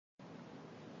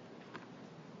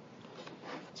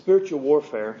Spiritual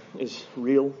warfare is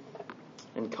real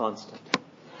and constant.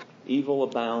 Evil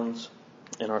abounds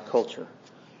in our culture.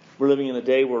 We're living in a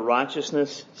day where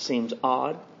righteousness seems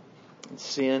odd and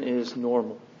sin is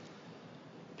normal.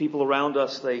 People around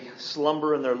us, they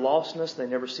slumber in their lostness. They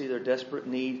never see their desperate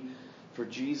need for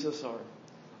Jesus. Our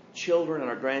children and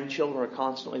our grandchildren are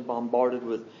constantly bombarded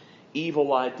with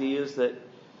evil ideas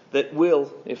that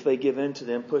will, if they give in to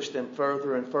them, push them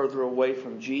further and further away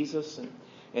from Jesus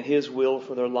and His will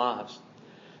for their lives.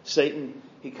 Satan,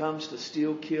 he comes to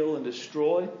steal, kill, and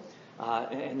destroy.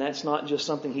 And that's not just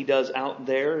something he does out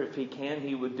there. If he can,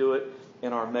 he would do it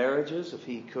in our marriages. If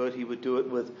he could, he would do it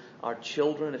with our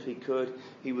children. If he could,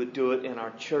 he would do it in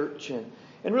our church. And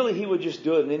really, he would just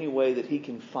do it in any way that he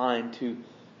can find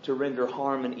to render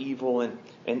harm and evil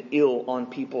and ill on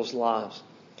people's lives.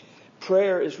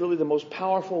 Prayer is really the most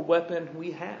powerful weapon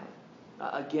we have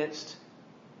against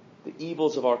the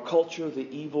evils of our culture, the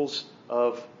evils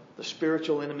of the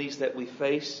spiritual enemies that we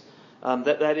face.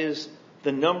 That is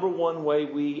the number one way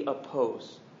we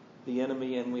oppose the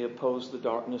enemy and we oppose the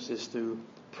darkness is through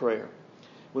prayer.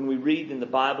 When we read in the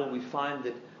Bible, we find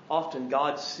that often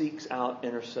God seeks out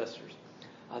intercessors.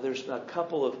 There's a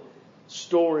couple of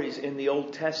stories in the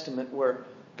Old Testament where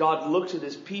God looks at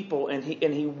His people and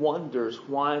He wonders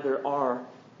why there are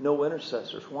no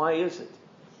intercessors. Why is it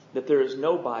that there is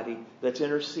nobody that's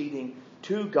interceding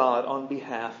to God on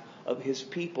behalf of His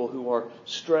people who are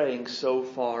straying so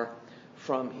far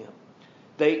from Him?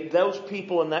 Those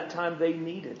people in that time, they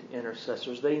needed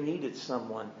intercessors. They needed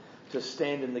someone to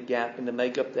stand in the gap and to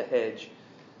make up the hedge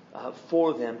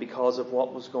for them because of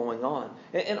what was going on.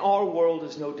 And our world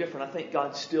is no different. I think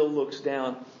God still looks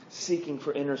down seeking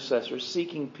for intercessors,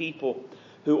 seeking people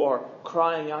who are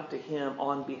crying out to Him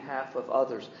on behalf of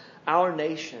others. Our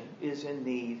nation is in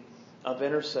need of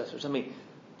intercessors. I mean,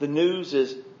 the news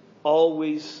is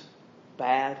always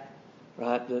bad,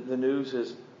 right? The news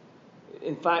is,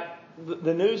 in fact,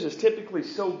 the news is typically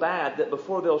so bad that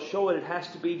before they'll show it, it has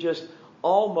to be just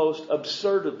almost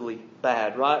absurdly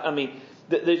bad, right? I mean,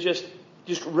 they're just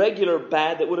regular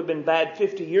bad that would have been bad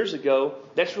 50 years ago.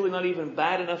 That's really not even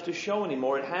bad enough to show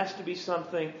anymore. It has to be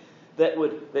something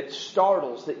that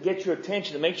startles, that gets your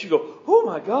attention, that makes you go, oh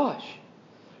my gosh,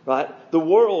 right?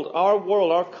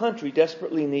 Our country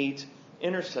desperately needs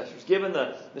intercessors. Given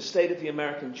the state of the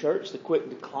American church, the quick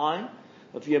decline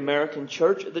of the American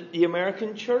church, the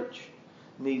American church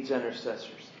needs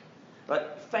intercessors.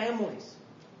 But families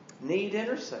need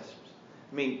intercessors.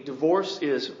 I mean, divorce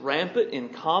is rampant in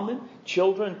common.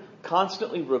 Children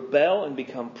constantly rebel and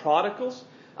become prodigals.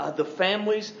 The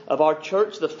families of our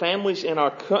church, the families in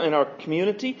our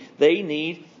community, they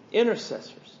need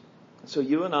intercessors. So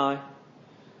you and I,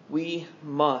 we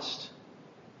must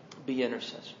be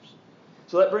intercessors.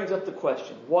 So that brings up the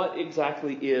question, what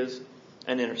exactly is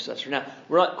an intercessor? Now,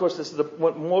 of course, this is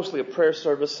mostly a prayer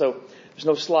service, so there's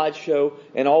no slideshow,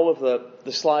 and all of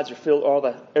the slides are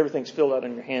filled, everything's filled out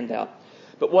in your handout.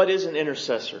 But what is an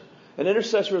intercessor? An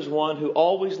intercessor is one who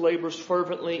always labors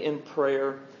fervently in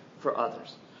prayer for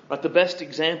others. Right, the best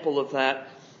example of that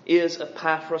is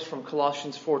Epaphras from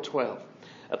Colossians 4:12.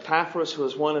 Epaphras, who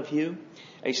is one of you,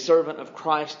 a servant of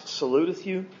Christ, saluteth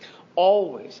you,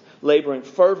 always laboring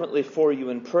fervently for you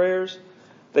in prayers,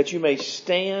 that you may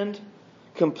stand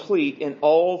complete in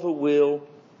all the will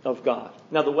of God.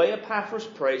 Now, the way Epaphras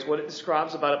prays, what it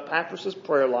describes about Epaphras'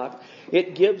 prayer life,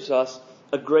 it gives us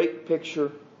a great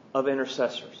picture of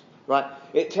intercessors, right?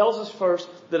 It tells us first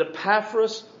that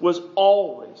Epaphras was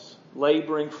always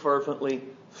laboring fervently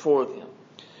for them,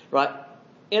 right?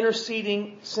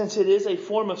 Interceding, since it is a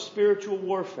form of spiritual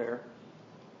warfare,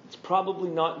 it's probably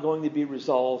not going to be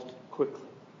resolved quickly.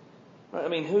 Right? I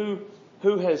mean,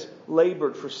 who has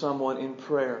labored for someone in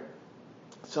prayer?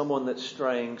 Someone that's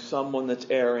straying, someone that's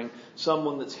erring,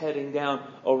 someone that's heading down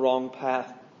a wrong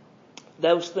path.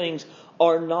 Those things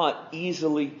are not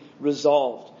easily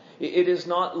resolved. It is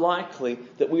not likely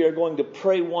that we are going to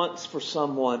pray once for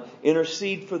someone,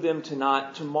 intercede for them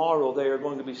tonight. Tomorrow they are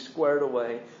going to be squared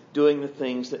away doing the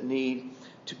things that need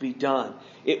to be done.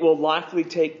 It will likely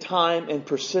take time and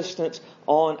persistence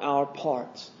on our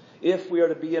parts. If we are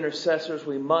to be intercessors,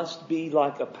 we must be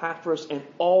like Epaphras and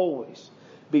always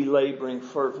be laboring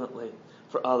fervently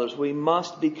for others. We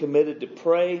must be committed to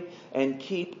pray and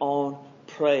keep on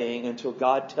praying until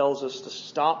God tells us to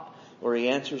stop or He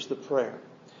answers the prayer.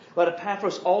 But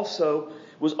Epaphras also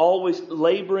was always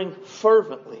laboring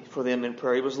fervently for them in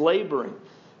prayer. He was laboring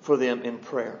for them in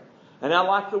prayer. And I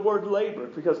like the word labor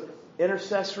because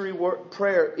intercessory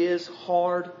prayer is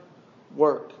hard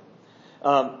work.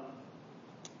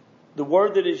 The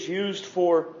word that is used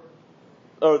for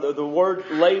or the word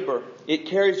labor, it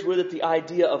carries with it the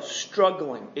idea of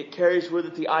struggling. It carries with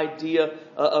it the idea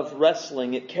of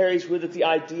wrestling. It carries with it the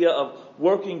idea of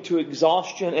working to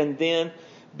exhaustion and then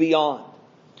beyond.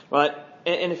 Right?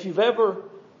 And if you've ever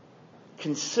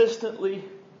consistently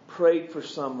prayed for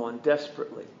someone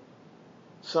desperately,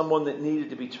 someone that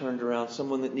needed to be turned around,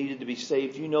 someone that needed to be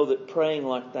saved, you know that praying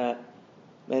like that,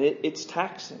 man, it's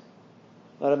taxing.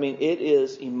 But I mean, it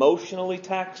is emotionally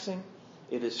taxing.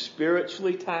 It is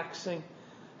spiritually taxing.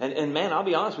 And man, I'll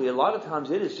be honest with you, a lot of times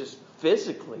it is just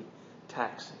physically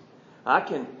taxing.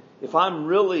 If I'm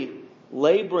really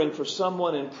laboring for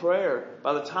someone in prayer,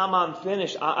 by the time I'm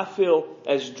finished, I feel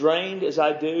as drained as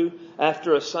I do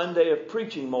after a Sunday of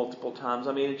preaching multiple times.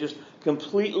 I mean, it just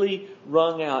completely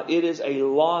wrung out. It is a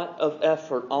lot of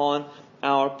effort on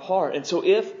our part. And so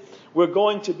if we're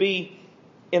going to be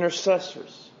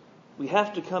intercessors, we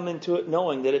have to come into it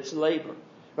knowing that it's labor.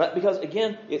 Right? Because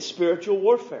again, it's spiritual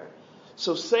warfare.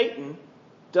 So Satan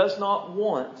does not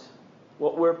want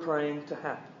what we're praying to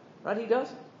happen. Right? He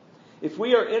doesn't. If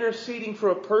we are interceding for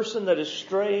a person that is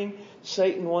straying,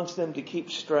 Satan wants them to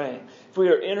keep straying. If we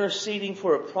are interceding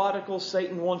for a prodigal,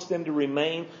 Satan wants them to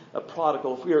remain a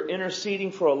prodigal. If we are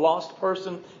interceding for a lost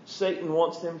person, Satan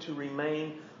wants them to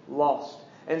remain lost.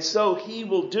 And so he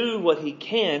will do what he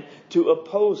can to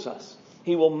oppose us.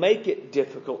 He will make it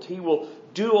difficult. He will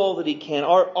do all that he can.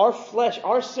 Our flesh,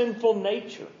 our sinful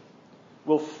nature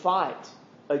will fight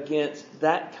against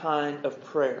that kind of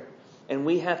prayer. And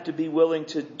we have to be willing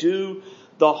to do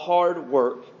the hard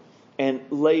work and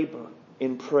labor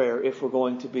in prayer if we're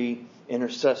going to be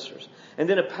intercessors. And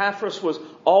then Epaphras was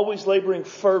always laboring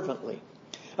fervently.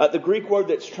 The Greek word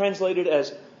that's translated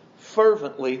as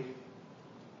fervently,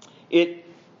 it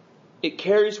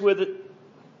carries with it,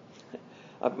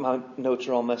 my notes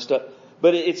are all messed up,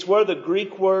 but it's where the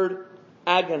Greek word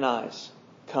agonize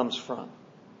comes from.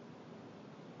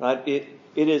 Right? It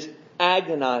is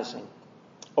agonizing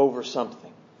over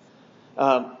something.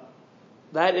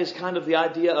 That is kind of the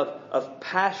idea of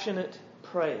passionate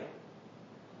praying.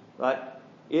 Right?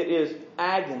 It is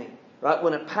agony. Right?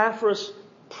 When Epaphras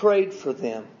prayed for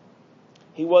them,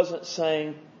 he wasn't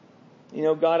saying,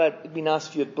 God, it'd be nice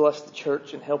if you'd bless the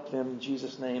church and help them in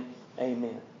Jesus' name.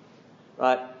 Amen.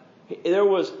 Right? There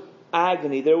was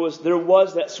agony. There was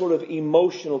that sort of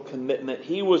emotional commitment.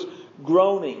 He was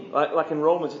groaning. Right? Like in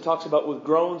Romans, it talks about with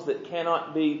groans that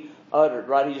cannot be uttered.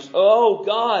 Right? He just, oh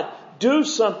God, do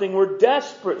something. We're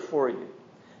desperate for you.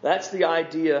 That's the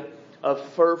idea of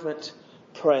fervent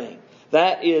praying.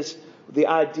 That is the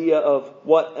idea of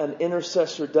what an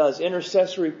intercessor does.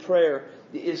 Intercessory prayer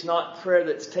is not prayer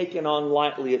that's taken on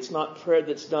lightly. It's not prayer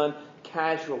that's done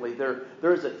casually. There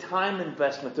is a time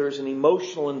investment. There is an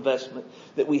emotional investment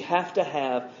that we have to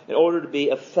have in order to be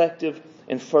effective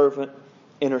and fervent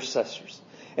intercessors.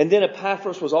 And then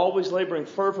Epaphras was always laboring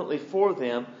fervently for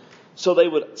them so they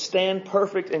would stand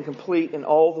perfect and complete in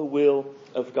all the will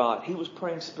of God. He was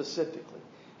praying specifically.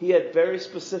 He had very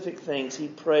specific things he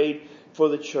prayed for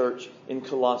the church in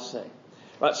Colossae.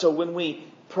 Right? So when we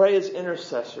pray as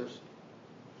intercessors,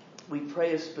 we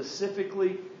pray as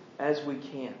specifically as we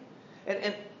can.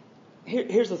 And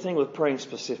here's the thing with praying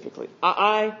specifically.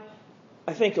 I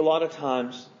think a lot of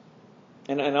times,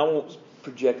 and I won't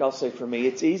project, I'll say for me,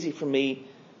 it's easy for me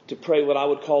to pray what I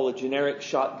would call a generic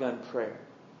shotgun prayer.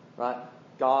 Right?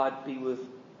 God be with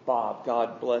Bob.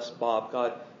 God bless Bob.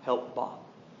 God help Bob.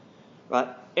 Right?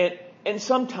 And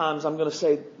sometimes I'm going to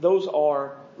say those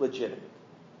are legitimate.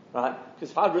 Right? Because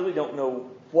if I really don't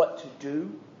know what to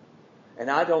do, and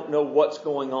I don't know what's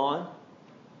going on,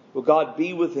 will God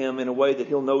be with him in a way that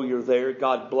he'll know you're there?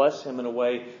 God bless him in a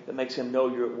way that makes him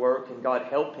know you're at work, and God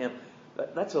help him.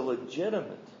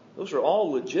 Those are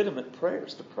all legitimate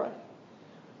prayers to pray.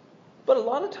 But a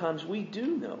lot of times we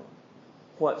do know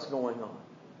what's going on.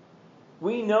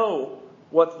 We know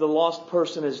what the lost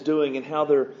person is doing and how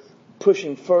they're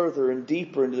pushing further and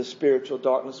deeper into the spiritual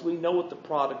darkness. We know what the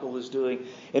prodigal is doing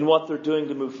and what they're doing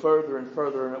to move further and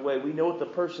further away. We know what the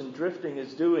person drifting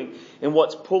is doing and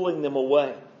what's pulling them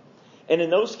away. And in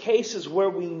those cases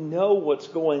where we know what's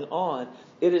going on,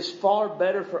 it is far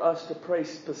better for us to pray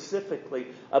specifically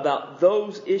about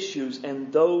those issues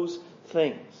and those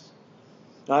things.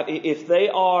 Now, if they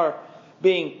are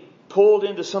being pulled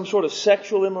into some sort of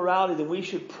sexual immorality, then we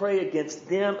should pray against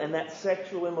them and that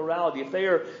sexual immorality. If they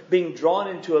are being drawn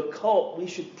into a cult, we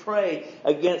should pray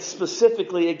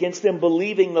specifically against them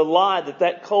believing the lie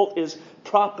that cult is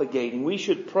propagating. We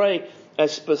should pray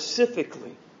as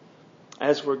specifically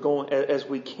as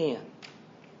we can.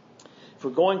 If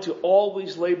we're going to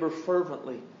always labor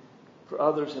fervently for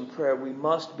others in prayer, we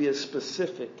must be as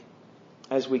specific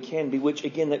as we can be, which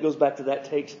again, that goes back to that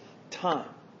takes time.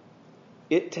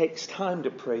 It takes time to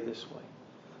pray this way.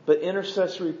 But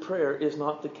intercessory prayer is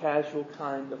not the casual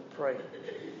kind of prayer.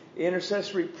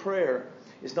 Intercessory prayer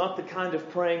is not the kind of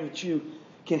praying that you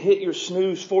can hit your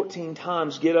snooze 14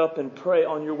 times, get up and pray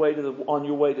on your way to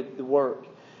the work,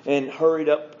 and hurried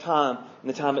up time and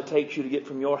the time it takes you to get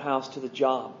from your house to the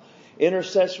job.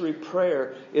 Intercessory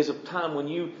prayer is a time when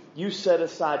you set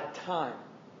aside time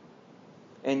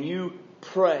and you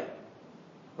pray.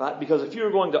 Right? Because if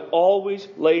you're going to always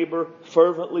labor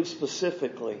fervently,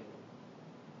 specifically,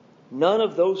 none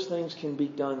of those things can be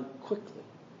done quickly.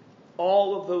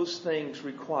 All of those things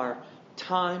require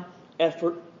time,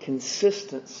 effort,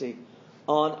 consistency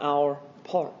on our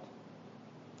part.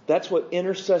 That's what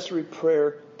intercessory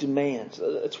prayer demands.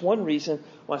 It's one reason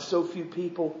why so few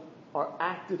people are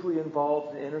actively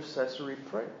involved in intercessory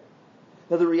prayer.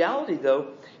 Now the reality, though,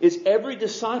 is every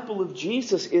disciple of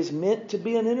Jesus is meant to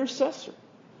be an intercessor.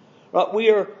 Right? We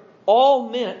are all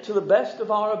meant, to the best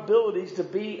of our abilities, to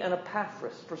be an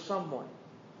Epaphras for someone.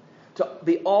 To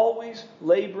be always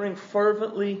laboring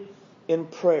fervently in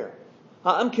prayer.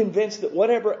 I'm convinced that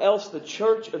whatever else the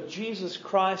Church of Jesus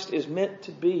Christ is meant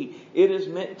to be, it is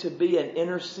meant to be an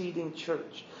interceding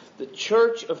church. The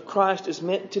Church of Christ is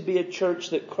meant to be a church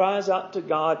that cries out to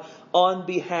God on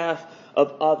behalf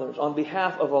of others, on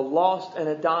behalf of a lost and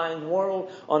a dying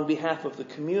world, on behalf of the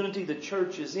community the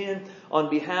church is in, on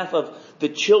behalf of the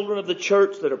children of the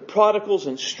church that are prodigals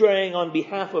and straying, on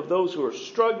behalf of those who are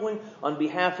struggling, on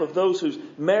behalf of those whose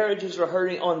marriages are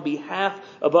hurting, on behalf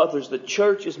of others. The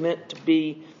church is meant to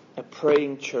be a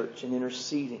praying church, an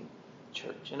interceding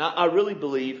church. And I really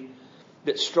believe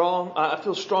that I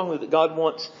feel strongly that God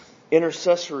wants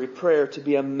intercessory prayer to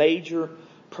be a major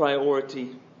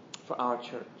priority for our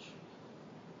church.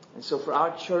 And so for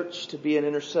our church to be an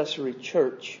intercessory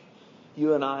church,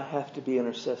 you and I have to be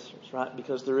intercessors, right?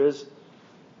 Because there's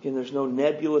no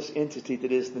nebulous entity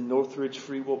that is the Northridge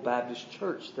Free Will Baptist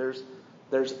Church. There's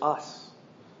us.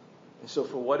 And so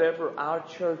for whatever our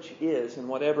church is and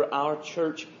whatever our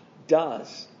church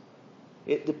does,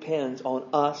 it depends on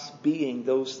us being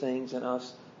those things and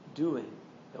us doing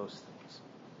those things.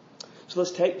 So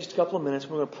let's take just a couple of minutes.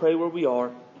 We're going to pray where we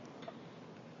are.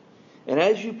 And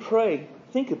as you pray,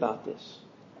 think about this.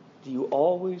 Do you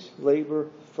always labor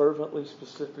fervently,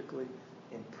 specifically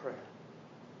in prayer?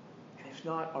 And if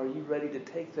not, are you ready to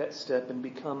take that step and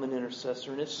become an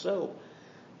intercessor? And if so,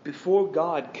 before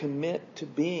God, commit to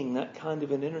being that kind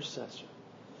of an intercessor.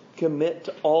 Commit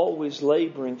to always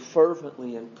laboring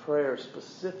fervently in prayer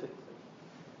specifically.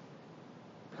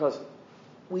 Because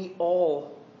we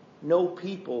all know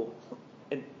people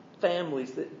and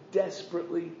families that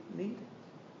desperately need it.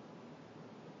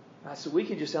 Right, so we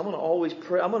can just say, I'm going to always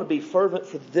pray. I'm going to be fervent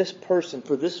for this person,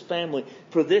 for this family,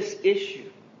 for this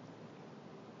issue.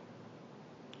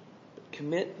 But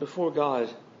commit before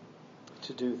God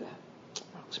to do that.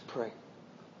 Let's pray.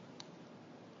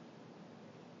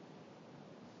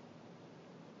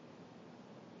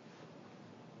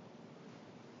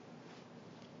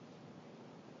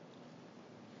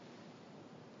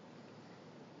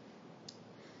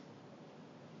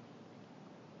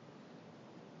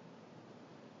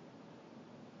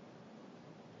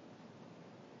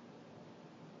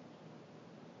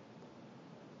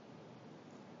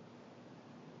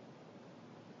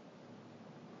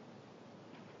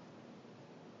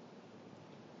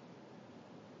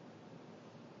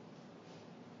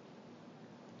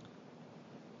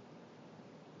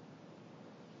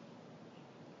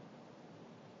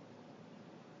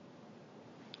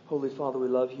 Holy Father, we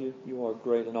love you. You are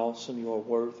great and awesome. You are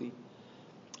worthy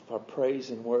of our praise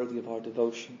and worthy of our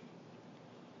devotion.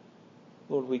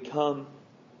 Lord, we come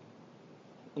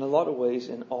in a lot of ways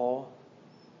in awe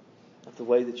of the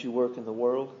way that you work in the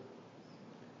world.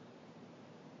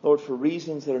 Lord, for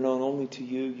reasons that are known only to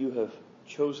you, you have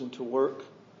chosen to work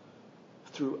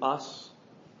through us,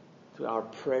 through our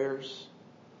prayers,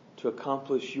 to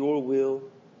accomplish your will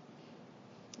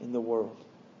in the world.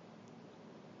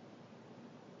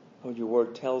 Lord, your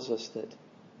word tells us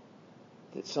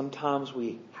that sometimes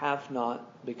we have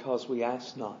not because we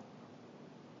ask not.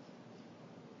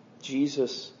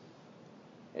 Jesus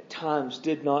at times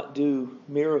did not do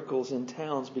miracles in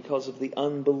towns because of the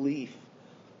unbelief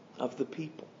of the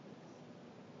people.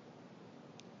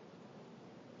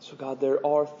 So God, there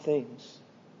are things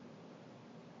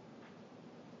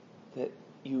that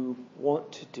you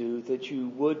want to do, that you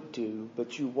would do,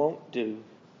 but you won't do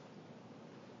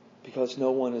because no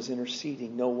one is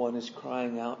interceding, no one is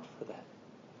crying out for that.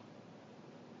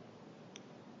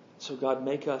 So God,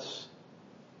 make us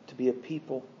to be a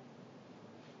people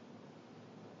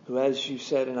who, as you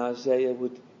said in Isaiah,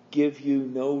 would give you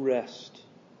no rest.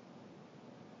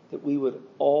 That we would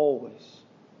always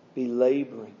be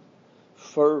laboring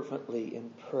fervently in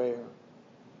prayer.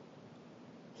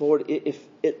 Lord, if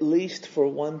at least for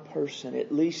one person,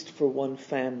 at least for one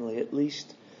family, at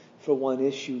least for one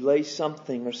issue, lay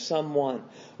something or someone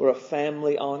or a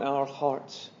family on our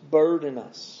hearts. Burden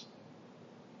us.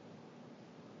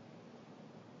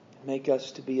 Make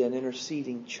us to be an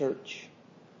interceding church.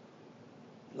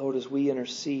 Lord, as we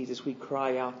intercede, as we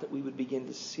cry out, that we would begin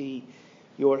to see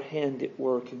your hand at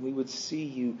work, and we would see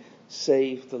you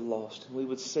save the lost, and we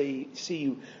would see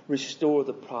you restore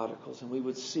the prodigals, and we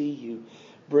would see you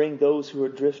bring those who are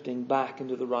drifting back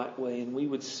into the right way, and we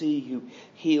would see you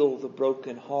heal the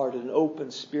brokenhearted and open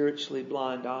spiritually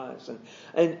blind eyes,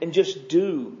 and just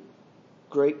do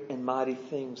great and mighty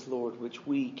things, Lord, which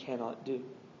we cannot do.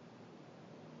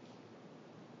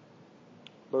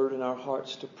 Burden our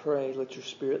hearts to pray. Let your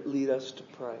Spirit lead us to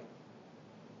pray.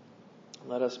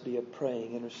 Let us be a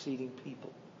praying, interceding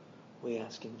people. We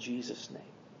ask in Jesus' name.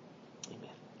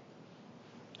 Amen.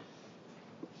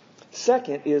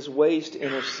 Second is ways to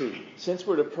intercede. Since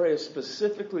we're to pray as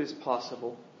specifically as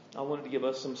possible, I wanted to give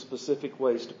us some specific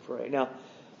ways to pray. Now,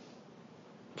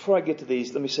 before I get to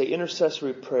these, let me say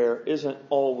intercessory prayer isn't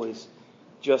always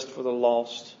just for the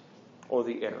lost or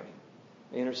the erring.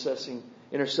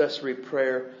 Intercessory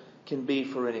prayer can be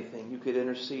for anything. You could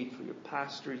intercede for your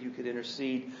pastor. You could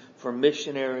intercede for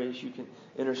missionaries. You can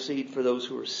intercede for those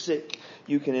who are sick.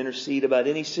 You can intercede about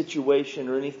any situation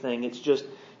or anything. It's just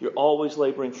you're always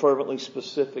laboring fervently,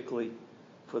 specifically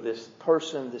for this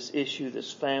person, this issue,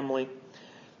 this family.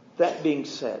 That being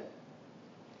said,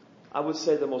 I would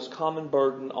say the most common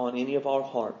burden on any of our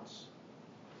hearts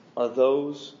are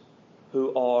those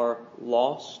who are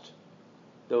lost,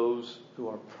 those who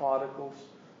are prodigals,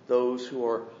 those who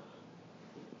are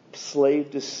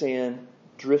slave to sin,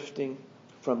 drifting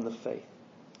from the faith.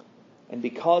 And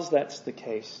because that's the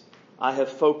case, I have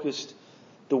focused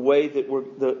the way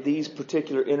that these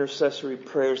particular intercessory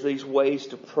prayers, these ways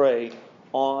to pray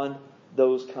on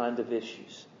those kind of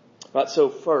issues. Right, so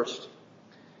first,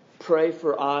 pray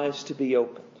for eyes to be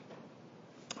opened.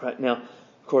 Right, now,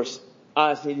 of course,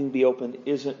 eyes needing to be opened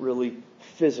isn't really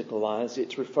physical eyes.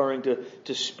 It's referring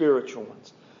to spiritual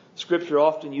ones. Scripture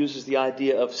often uses the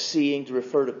idea of seeing to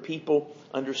refer to people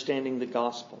understanding the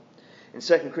gospel. In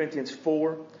 2 Corinthians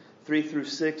 4, 3 through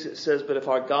 6, it says, "But if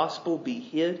our gospel be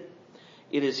hid,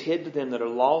 it is hid to them that are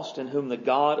lost, in whom the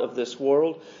God of this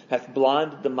world hath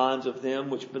blinded the minds of them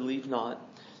which believe not,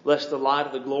 lest the light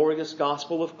of the glorious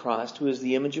gospel of Christ, who is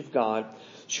the image of God,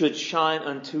 should shine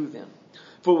unto them.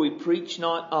 For we preach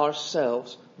not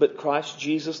ourselves, but Christ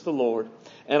Jesus the Lord,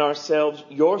 and ourselves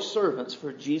your servants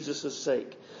for Jesus'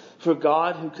 sake. For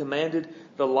God, who commanded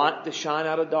the light to shine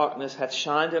out of darkness, hath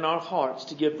shined in our hearts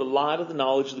to give the light of the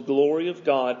knowledge of the glory of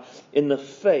God in the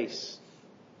face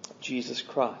of Jesus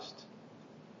Christ."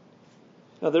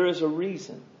 Now, there is a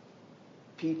reason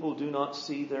people do not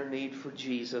see their need for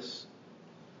Jesus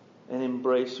and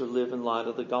embrace or live in light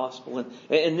of the gospel.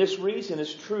 And this reason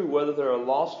is true whether they're a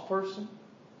lost person.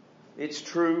 It's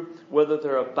true whether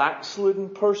they're a backslidden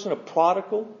person, a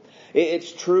prodigal.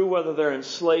 It's true whether they're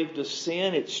enslaved to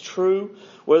sin. It's true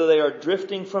whether they are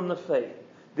drifting from the faith.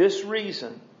 This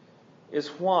reason is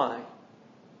why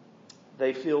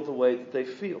they feel the way that they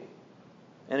feel.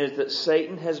 And it's that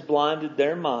Satan has blinded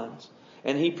their minds,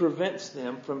 and he prevents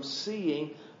them from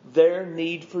seeing their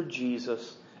need for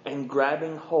Jesus and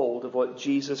grabbing hold of what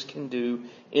Jesus can do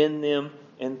in them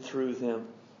and through them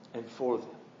and for them.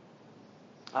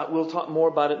 We'll talk more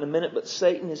about it in a minute, but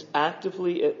Satan is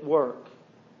actively at work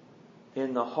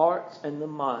in the hearts and the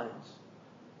minds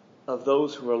of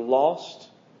those who are lost,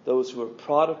 those who are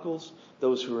prodigals,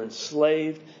 those who are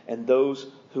enslaved, and those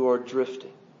who are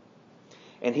drifting.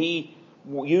 And he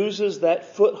uses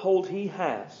that foothold he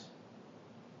has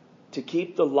to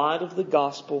keep the light of the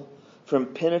gospel from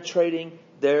penetrating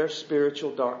their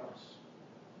spiritual darkness.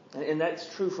 And that's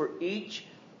true for each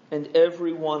and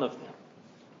every one of them.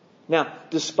 Now,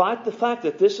 despite the fact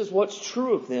that this is what's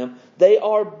true of them, they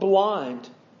are blind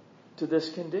to this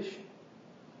condition.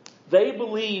 They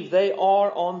believe they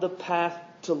are on the path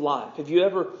to life.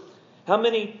 How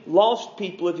many lost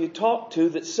people have you talked to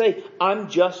that say, "I'm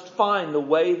just fine the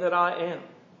way that I am"?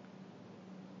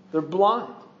 They're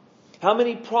blind. How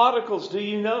many prodigals do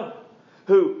you know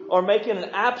who are making an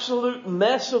absolute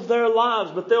mess of their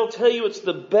lives, but they'll tell you it's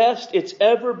the best it's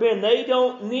ever been. They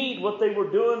don't need what they were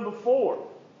doing before.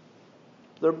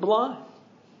 They're blind.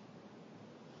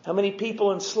 How many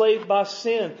people enslaved by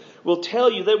sin will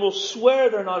tell you, they will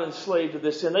swear they're not enslaved to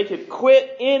this sin. They could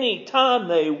quit any time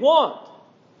they want.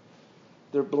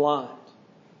 They're blind.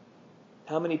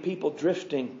 How many people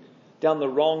drifting down the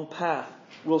wrong path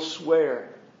will swear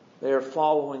they are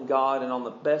following God and on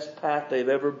the best path they've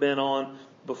ever been on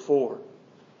before?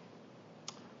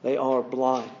 They are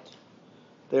blind.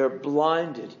 They are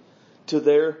blinded to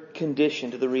their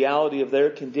condition, to the reality of their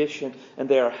condition, and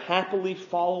they are happily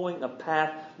following a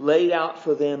path laid out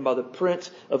for them by the prince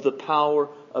of the power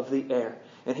of the air.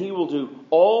 And he will do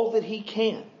all that he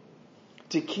can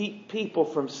to keep people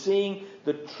from seeing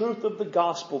the truth of the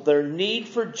gospel, their need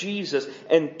for Jesus,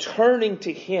 and turning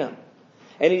to Him,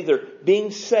 and either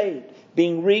being saved,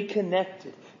 being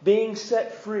reconnected, being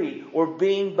set free, or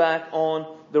being back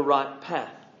on the right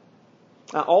path.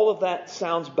 Now, all of that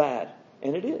sounds bad,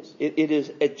 and it is. It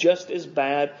is just as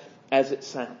bad as it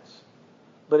sounds.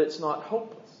 But it's not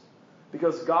hopeless,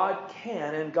 because God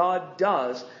can and God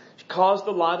does cause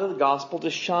the light of the gospel to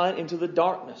shine into the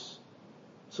darkness,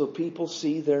 so people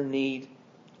see their need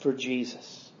for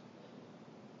Jesus.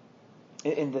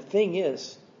 And the thing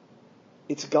is,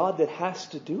 it's God that has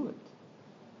to do it.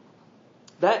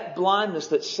 That blindness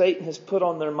that Satan has put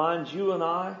on their minds, you and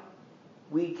I,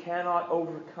 we cannot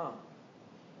overcome.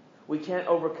 We can't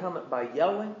overcome it by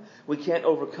yelling. We can't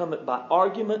overcome it by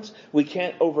arguments. We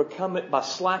can't overcome it by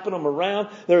slapping them around.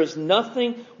 There is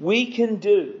nothing we can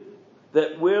do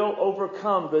that will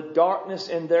overcome the darkness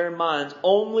in their minds.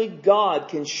 Only God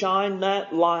can shine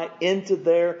that light into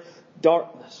their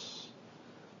darkness.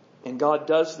 And God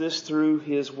does this through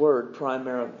His Word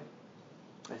primarily.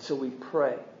 And so we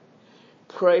pray.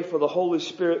 Pray for the Holy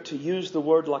Spirit to use the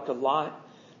Word like a light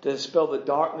to dispel the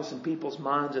darkness in people's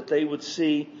minds, that they would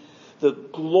see the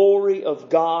glory of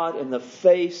God in the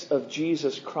face of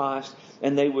Jesus Christ,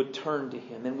 and they would turn to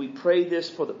Him. And we pray this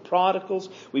for the prodigals.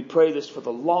 We pray this for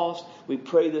the lost. We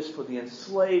pray this for the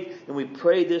enslaved. And we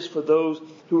pray this for those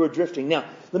who are drifting. Now,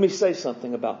 let me say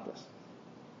something about this.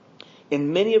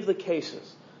 In many of the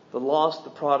cases, the lost,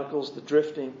 the prodigals, the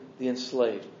drifting, the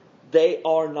enslaved, they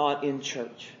are not in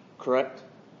church. Correct?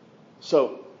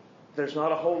 So, there's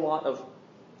not a whole lot of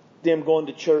them going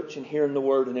to church and hearing the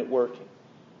Word and it working.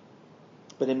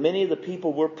 But in many of the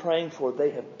people we're praying for,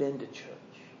 they have been to church.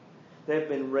 They have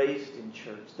been raised in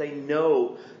church. They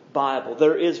know Bible.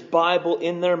 There is Bible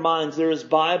in their minds. There is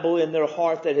Bible in their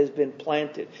heart that has been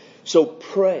planted. So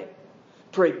pray.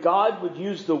 Pray God would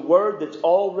use the Word that's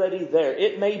already there.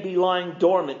 It may be lying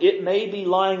dormant. It may be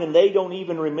lying and they don't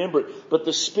even remember it. But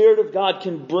the Spirit of God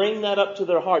can bring that up to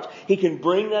their hearts. He can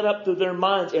bring that up to their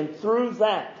minds. And through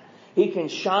that, He can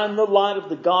shine the light of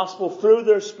the gospel through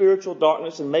their spiritual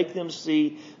darkness and make them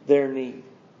see their need.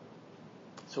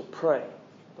 So pray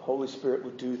the Holy Spirit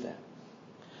would do that.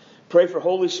 Pray for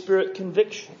Holy Spirit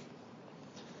conviction.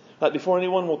 Before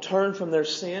anyone will turn from their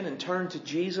sin and turn to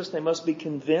Jesus, they must be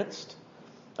convinced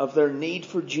of their need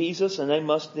for Jesus, and they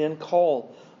must then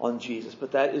call on Jesus.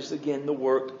 But that is, again, the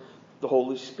work of the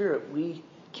Holy Spirit. We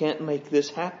can't make this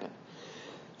happen.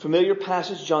 Familiar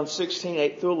passage, John 16,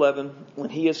 8 through 11. When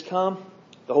He has come,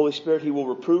 the Holy Spirit, He will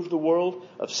reprove the world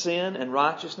of sin and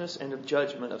righteousness and of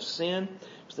judgment. Of sin,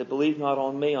 because they believe not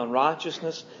on me. On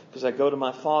righteousness, because I go to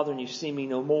my Father and you see me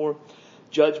no more.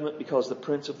 Judgment, because the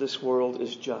prince of this world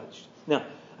is judged. Now,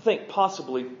 I think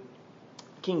possibly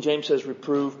King James says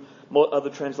reprove. Other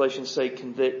translations say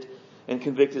convict. And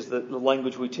convict is the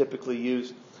language we typically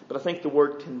use. But I think the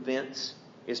word convince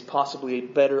is possibly a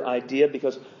better idea,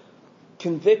 because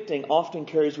convicting often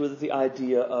carries with it the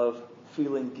idea of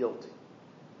feeling guilty.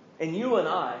 And you and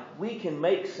I, we can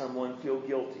make someone feel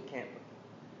guilty, can't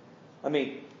we? I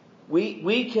mean,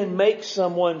 we can make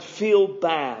someone feel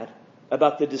bad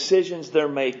about the decisions they're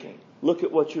making. Look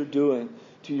at what you're doing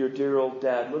to your dear old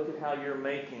dad. Look at how you're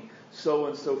making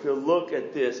so-and-so feel. Look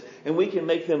at this. And we can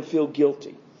make them feel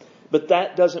guilty. But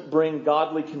that doesn't bring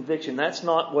godly conviction. That's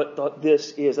not what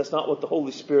this is. That's not what the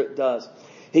Holy Spirit does.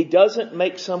 He doesn't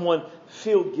make someone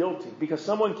feel guilty, because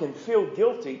someone can feel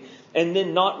guilty and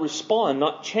then not respond,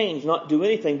 not change, not do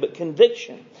anything. But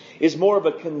conviction is more of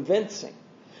a convincing.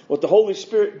 What the Holy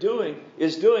Spirit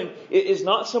is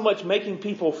not so much making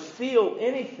people feel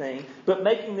anything, but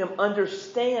making them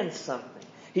understand something.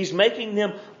 He's making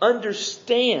them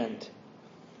understand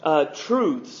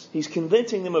truths. He's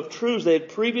convincing them of truths they had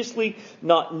previously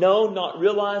not known, not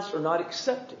realized, or not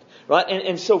accepted. Right?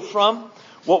 And so from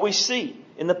what we see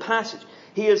in the passage,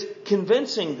 He is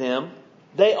convincing them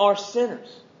they are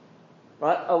sinners.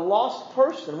 Right? A lost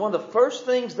person, one of the first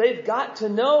things they've got to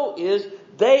know is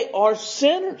they are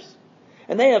sinners.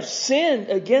 And they have sinned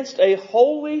against a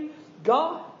holy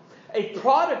God. A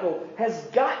prodigal has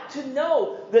got to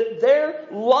know that their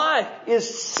life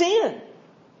is sin.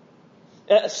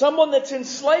 Someone that's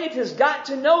enslaved has got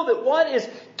to know that what is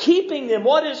keeping them,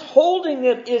 what is holding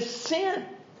them is sin.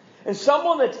 And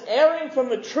someone that's erring from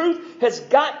the truth has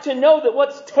got to know that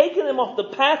what's taking them off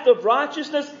the path of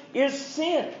righteousness is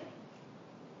sin.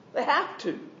 They have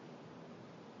to.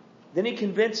 Then he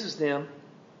convinces them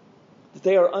that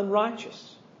they are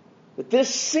unrighteous. That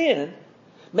this sin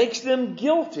makes them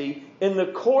guilty in the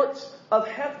courts of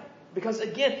heaven. Because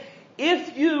again,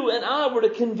 if you and I were to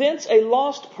convince a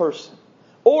lost person,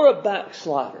 or a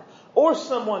backslider, or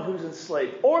someone who's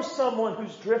enslaved, or someone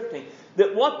who's drifting,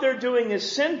 that what they're doing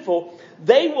is sinful,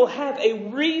 they will have a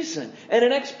reason and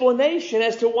an explanation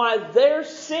as to why their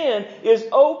sin is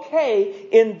okay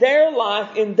in their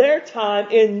life, in their time,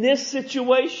 in this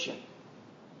situation.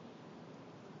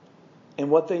 And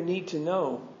what they need to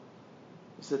know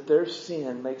is that their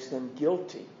sin makes them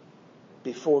guilty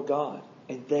before God,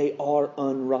 and they are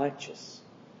unrighteous.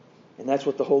 And that's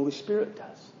what the Holy Spirit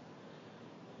does.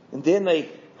 And then they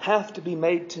have to be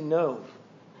made to know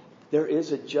there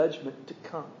is a judgment to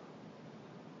come.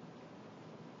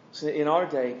 So in our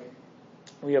day,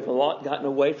 we have a lot gotten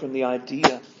away from the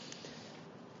idea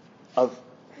of,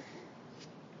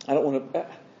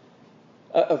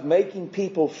 of making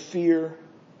people fear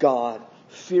God,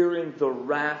 fearing the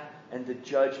wrath and the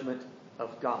judgment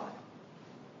of God.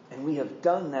 And we have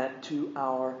done that to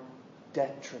our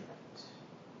detriment.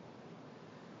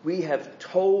 We have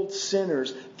told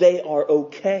sinners they are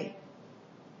okay.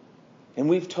 And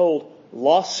we've told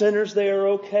lost sinners they are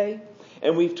okay.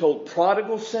 And we've told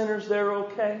prodigal sinners they're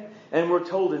okay. And we're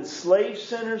told enslaved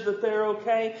sinners that they're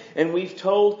okay. And we've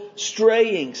told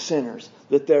straying sinners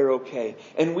that they're okay.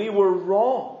 And we were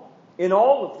wrong in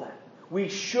all of that. We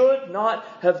should not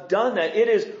have done that. It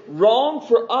is wrong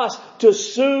for us to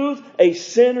soothe a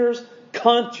sinner's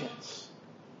conscience.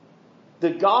 The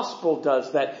gospel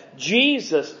does that.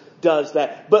 Jesus does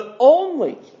that. But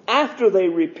only after they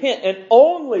repent and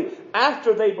only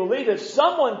after they believe. If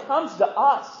someone comes to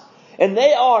us and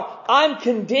they are, I'm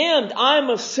condemned, I'm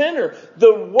a sinner,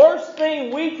 the worst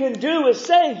thing we can do is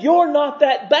say, you're not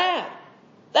that bad.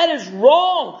 That is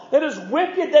wrong. That is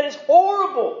wicked. That is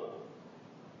horrible.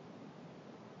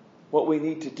 What we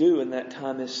need to do in that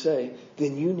time is say,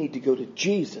 then you need to go to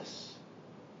Jesus.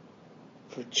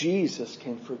 For Jesus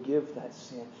can forgive that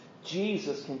sin.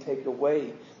 Jesus can take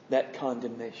away that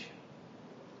condemnation.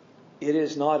 It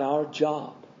is not our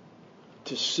job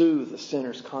to soothe a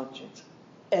sinner's conscience.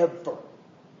 Ever.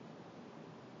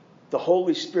 The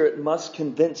Holy Spirit must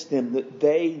convince them that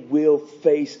they will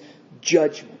face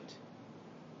judgment.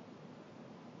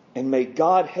 And may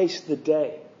God haste the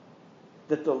day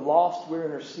that the lost we're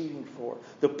interceding for,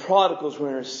 the prodigals we're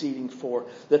interceding for,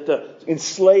 that the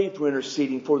enslaved we're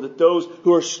interceding for, that those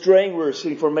who are straying we're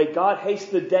interceding for. May God haste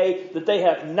the day that they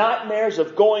have nightmares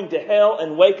of going to hell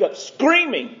and wake up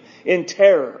screaming in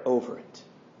terror over it.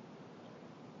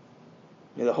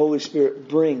 May the Holy Spirit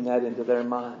bring that into their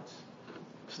minds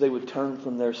so they would turn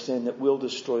from their sin that will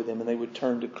destroy them and they would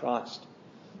turn to Christ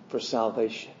for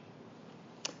salvation.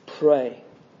 Pray.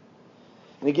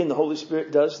 And again, the Holy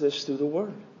Spirit does this through the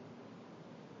Word.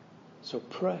 So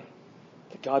pray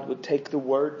that God would take the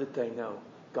Word that they know.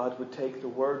 God would take the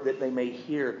Word that they may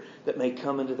hear, that may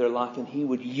come into their life, and He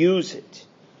would use it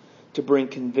to bring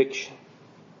conviction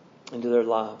into their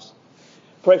lives.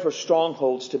 Pray for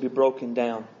strongholds to be broken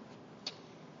down.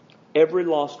 Every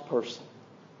lost person,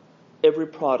 every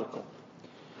prodigal,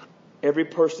 every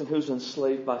person who's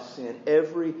enslaved by sin,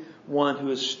 everyone who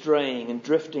is straying and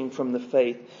drifting from the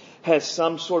faith has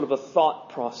some sort of a thought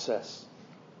process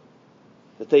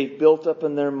that they've built up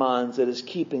in their minds that is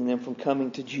keeping them from coming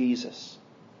to Jesus.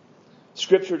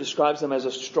 Scripture describes them as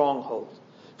a stronghold.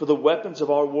 For the weapons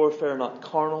of our warfare are not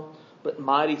carnal, but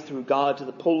mighty through God to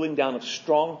the pulling down of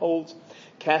strongholds,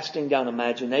 casting down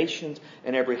imaginations,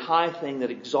 and every high thing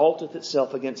that exalteth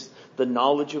itself against the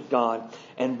knowledge of God,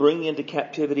 and bringing into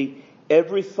captivity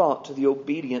every thought to the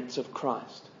obedience of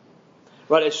Christ.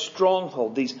 Right, a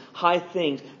stronghold, these high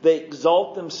things, they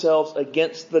exalt themselves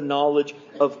against the knowledge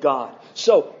of God.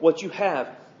 So, what you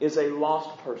have is a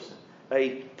lost person,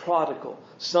 a prodigal,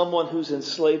 someone who's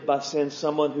enslaved by sin,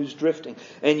 someone who's drifting.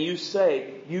 And you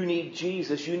say, you need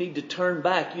Jesus, you need to turn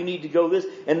back, you need to go this.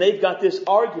 And they've got this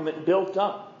argument built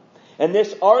up. And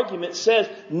this argument says,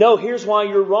 no, here's why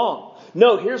you're wrong.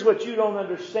 No, here's what you don't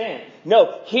understand.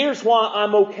 No, here's why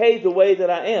I'm okay the way that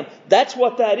I am. That's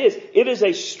what that is. It is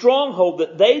a stronghold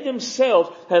that they themselves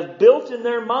have built in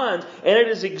their minds, and it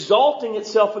is exalting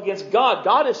itself against God.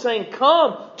 God is saying,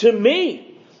 come to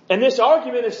me. And this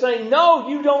argument is saying, no,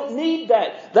 you don't need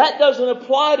that. That doesn't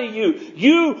apply to you.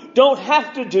 You don't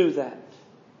have to do that.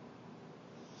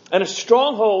 And a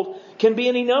stronghold can be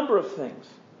any number of things.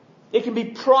 It can be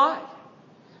pride.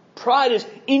 Pride is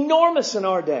enormous in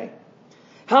our day.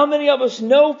 How many of us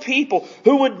know people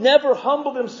who would never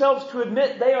humble themselves to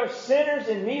admit they are sinners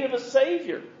in need of a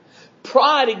Savior?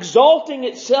 Pride exalting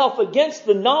itself against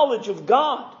the knowledge of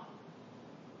God.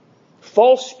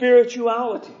 False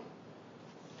spirituality.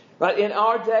 Right? In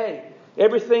our day,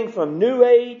 everything from New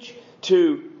Age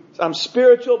to I'm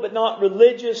spiritual but not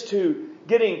religious to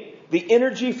getting the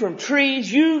energy from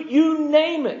trees, you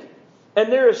name it.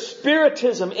 And there is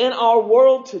spiritism in our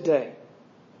world today.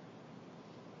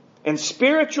 And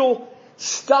spiritual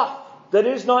stuff that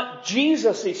is not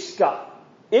Jesus-y stuff.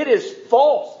 It is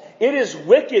false. It is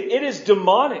wicked. It is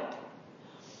demonic.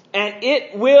 And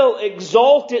it will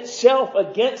exalt itself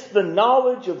against the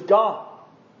knowledge of God.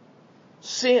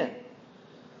 Sin.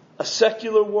 A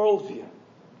secular worldview.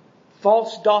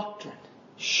 False doctrine.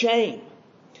 Shame.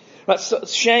 Right, so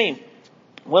shame.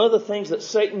 One of the things that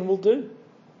Satan will do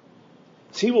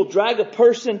is he will drag a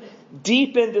person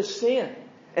deep into sin.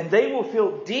 And they will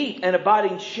feel deep and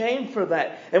abiding shame for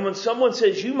that. And when someone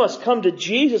says, you must come to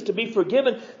Jesus to be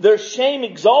forgiven, their shame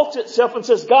exalts itself and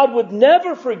says, God would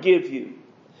never forgive you.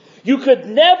 You could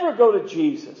never go to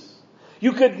Jesus.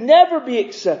 You could never be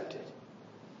accepted.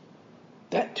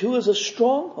 That too is a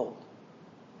stronghold.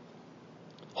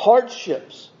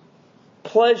 Hardships,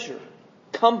 pleasure,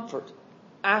 comfort,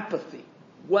 apathy,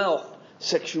 wealth,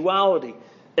 sexuality,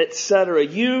 etc.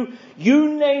 You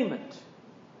name it.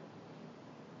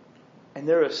 And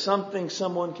there is something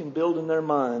someone can build in their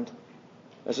mind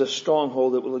as a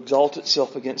stronghold that will exalt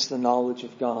itself against the knowledge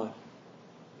of God.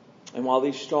 And while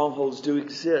these strongholds do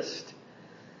exist,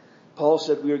 Paul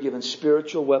said we are given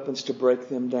spiritual weapons to break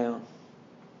them down.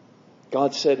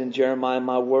 God said in Jeremiah,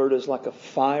 my word is like a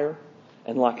fire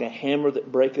and like a hammer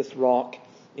that breaketh rock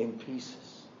in pieces.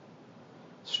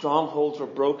 Strongholds are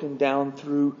broken down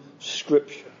through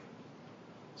Scripture.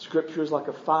 Scripture is like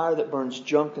a fire that burns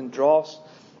junk and dross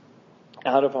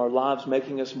out of our lives,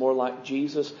 making us more like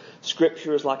Jesus.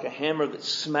 Scripture is like a hammer that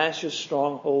smashes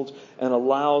strongholds and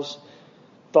allows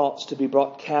thoughts to be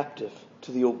brought captive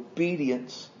to the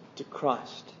obedience to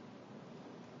Christ.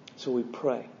 So we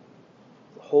pray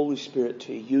the Holy Spirit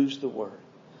to use the Word.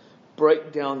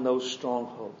 Break down those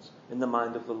strongholds in the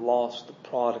mind of the lost, the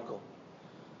prodigal,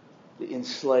 the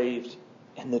enslaved,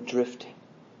 and the drifting.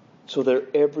 So that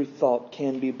every thought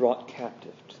can be brought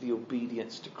captive to the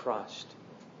obedience to Christ.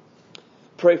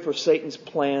 Pray for Satan's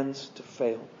plans to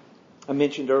fail. I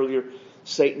mentioned earlier,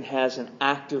 Satan has an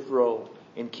active role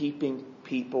in keeping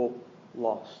people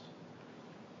lost.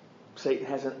 Satan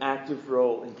has an active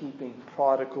role in keeping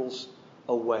prodigals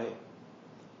away.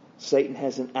 Satan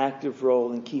has an active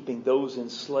role in keeping those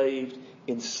enslaved.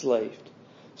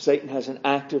 Satan has an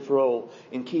active role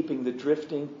in keeping the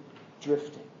drifting.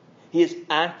 He is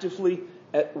actively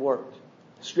at work.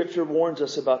 Scripture warns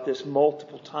us about this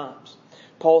multiple times.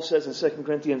 Paul says in 2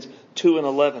 Corinthians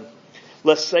 2:11,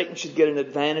 lest Satan should get an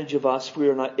advantage of us, we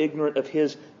are not ignorant of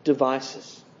his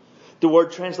devices. The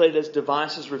word translated as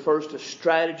devices refers to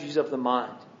strategies of the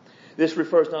mind. This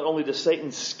refers not only to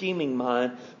Satan's scheming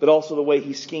mind, but also the way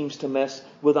he schemes to mess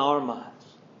with our minds.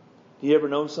 You ever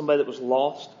known somebody that was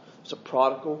lost, was a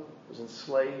prodigal, was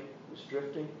enslaved, was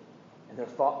drifting, and their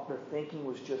thinking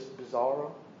was just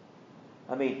bizarro?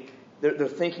 I mean, they're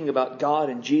thinking about God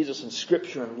and Jesus and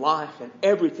Scripture and life, and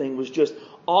everything was just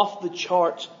off the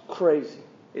charts crazy,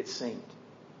 it seemed.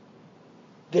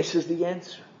 This is the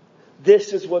answer.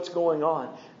 This is what's going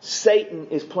on. Satan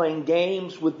is playing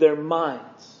games with their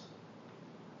minds,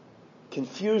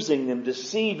 confusing them,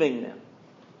 deceiving them,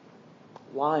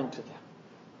 lying to them.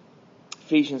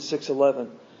 Ephesians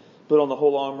 6:11, put on the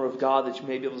whole armor of God that you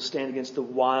may be able to stand against the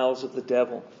wiles of the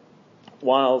devil.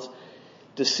 Wiles,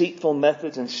 deceitful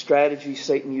methods and strategies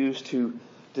Satan used to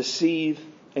deceive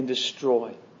and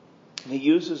destroy. And he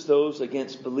uses those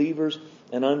against believers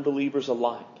and unbelievers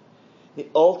alike. The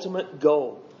ultimate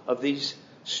goal of these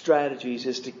strategies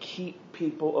is to keep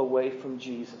people away from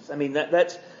Jesus. I mean,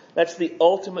 that's the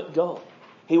ultimate goal.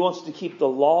 He wants to keep the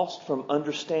lost from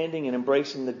understanding and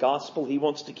embracing the gospel. He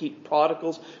wants to keep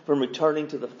prodigals from returning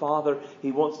to the Father.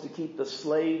 He wants to keep the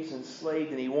slaves enslaved,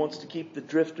 and he wants to keep the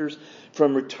drifters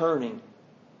from returning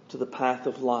to the path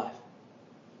of life.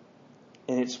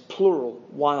 And it's plural,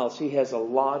 whilst he has a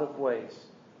lot of ways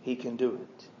he can do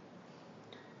it.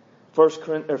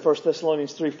 1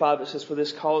 Thessalonians 3:5, it says, for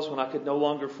this cause when I could no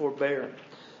longer forbear,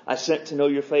 I sent to know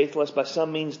your faith, lest by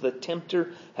some means the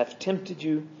tempter have tempted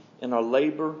you, and our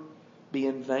labor be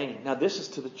in vain. Now this is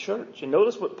to the church. And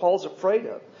notice what Paul's afraid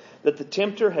of. That the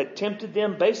tempter had tempted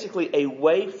them basically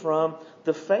away from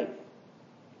the faith.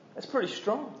 That's pretty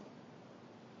strong.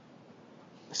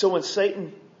 So when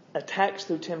Satan attacks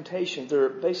through temptation, there are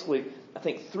basically, I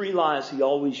think, 3 lies he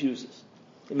always uses.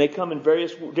 It may come in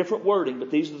various different wording, but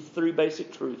these are the 3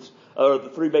 basic truths, or the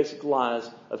 3 basic lies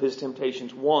of his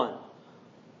temptations. 1,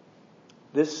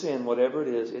 this sin, whatever it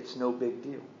is, it's no big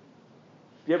deal.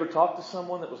 Have you ever talked to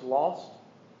someone that was lost?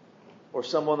 Or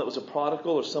someone that was a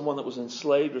prodigal, or someone that was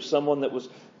enslaved, or someone that was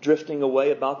drifting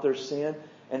away about their sin,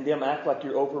 and them act like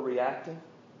you're overreacting?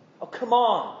 Oh, come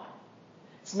on.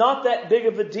 It's not that big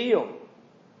of a deal.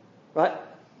 Right?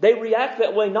 They react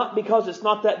that way not because it's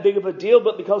not that big of a deal,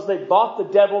 but because they bought the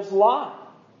devil's lie.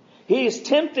 He is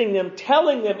tempting them,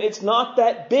 telling them it's not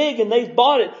that big, and they've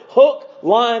bought it hook,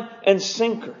 line, and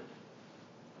sinker.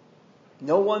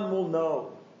 No one will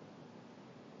know.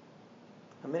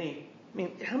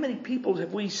 How many people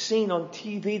have we seen on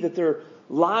TV that their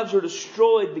lives are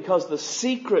destroyed because the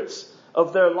secrets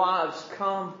of their lives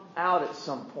come out at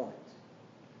some point?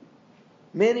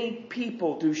 Many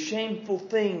people do shameful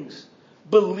things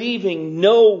believing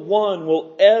no one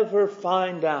will ever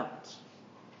find out.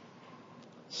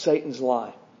 Satan's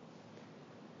lie.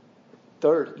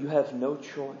 3rd, you have no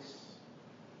choice.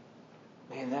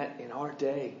 Man, that in our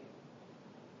day,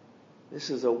 this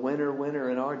is a winner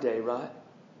in our day, right?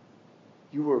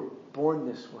 You were born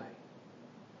this way.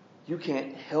 You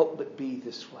can't help but be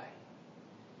this way.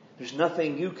 There's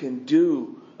nothing you can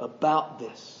do about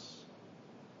this.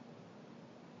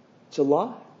 It's a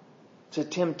lie. It's a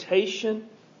temptation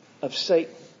of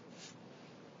Satan.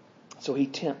 So he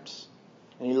tempts.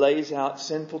 And he lays out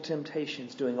sinful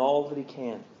temptations, doing all that he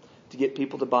can to get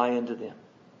people to buy into them.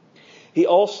 He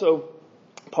also,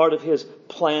 part of his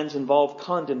plans involve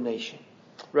condemnation.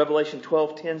 Revelation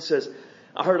 12:10 says,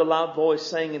 I heard a loud voice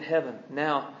saying in heaven,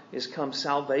 now is come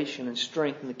salvation and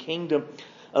strength in the kingdom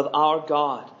of our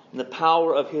God and the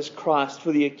power of his Christ.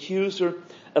 For the accuser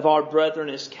of our brethren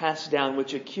is cast down,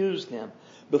 which accused them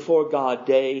before God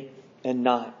day and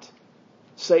night.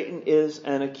 Satan is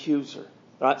an accuser.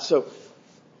 Right? So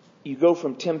you go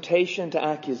from temptation to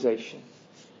accusation.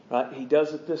 Right? He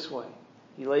does it this way.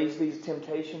 He lays these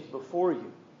temptations before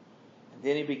you. And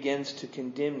then he begins to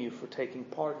condemn you for taking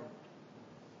part in it.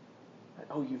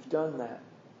 Oh, you've done that.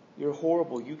 You're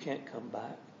horrible. You can't come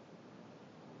back.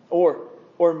 Or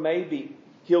maybe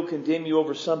he'll condemn you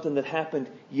over something that happened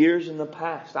years in the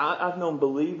past. I've known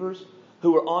believers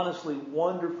who were honestly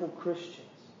wonderful Christians.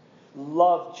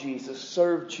 Loved Jesus,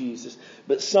 served Jesus.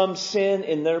 But some sin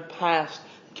in their past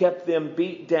kept them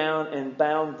beat down and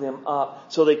bound them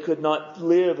up so they could not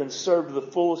live and serve to the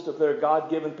fullest of their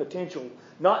God-given potential.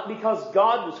 Not because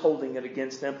God was holding it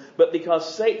against them, but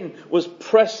because Satan was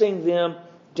pressing them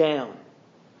down.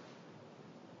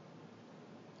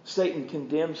 Satan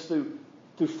condemns through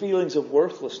feelings of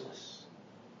worthlessness.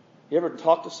 You ever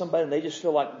talk to somebody and they just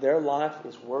feel like their life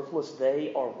is worthless?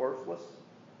 They are worthless.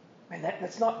 Man,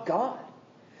 that's not God.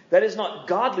 That is not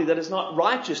godly. That is not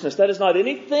righteousness. That is not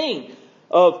anything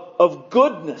of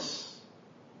goodness.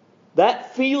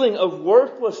 That feeling of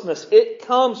worthlessness, it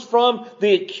comes from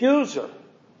the accuser.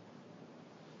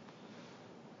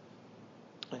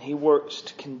 And he works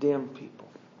to condemn people.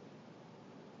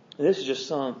 And this is just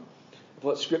some of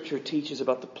what Scripture teaches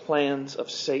about the plans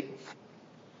of Satan.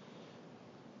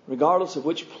 Regardless of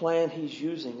which plan he's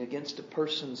using against a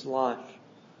person's life,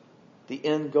 the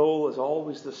end goal is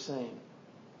always the same.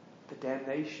 The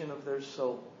damnation of their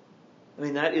soul. I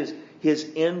mean, that is his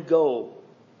end goal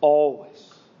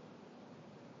always.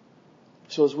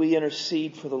 So as we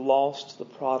intercede for the lost, the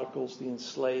prodigals, the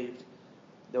enslaved,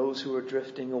 those who are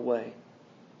drifting away,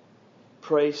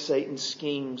 pray Satan's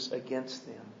schemes against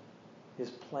them, his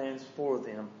plans for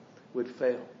them, would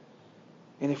fail.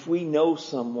 And if we know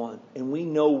someone and we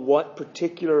know what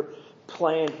particular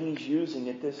plan he's using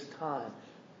at this time,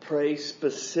 pray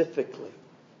specifically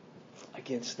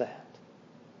against that.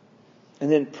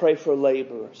 And then pray for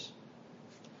laborers.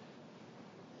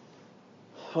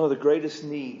 One of the greatest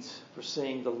needs for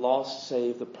seeing the lost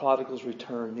saved, the prodigals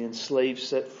return, the enslaved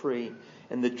set free,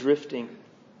 and the drifting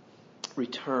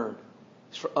return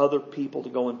is for other people to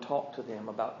go and talk to them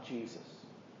about Jesus.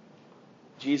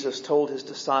 Jesus told his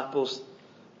disciples,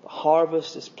 the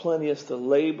harvest is plenteous, the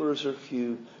laborers are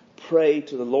few. Pray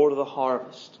to the Lord of the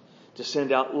harvest to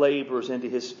send out laborers into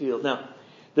his field. Now,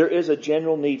 there is a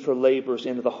general need for laborers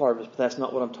into the harvest, but that's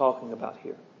not what I'm talking about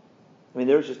here. I mean,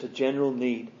 there's just a general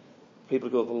need for people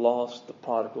to go to the lost, the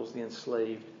prodigals, the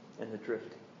enslaved, and the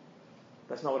drifting.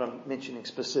 That's not what I'm mentioning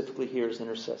specifically here as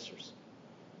intercessors.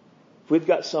 If we've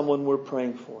got someone we're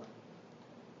praying for,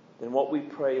 then what we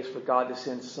pray is for God to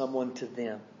send someone to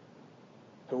them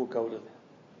who will go to them,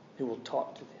 who will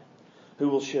talk to them, who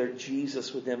will share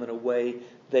Jesus with them in a way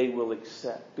they will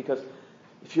accept. Because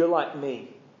if you're like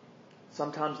me,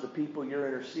 Sometimes the people you're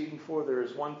interceding for, there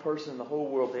is one person in the whole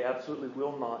world they absolutely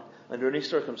will not, under any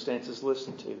circumstances,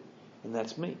 listen to. And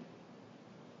that's me.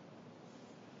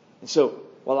 And so,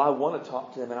 while I want to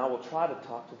talk to them and I will try to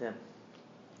talk to them,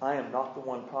 I am not the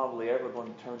one probably ever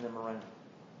going to turn them around.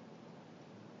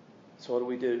 So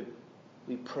what do?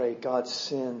 We pray, God,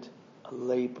 send a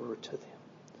laborer to them.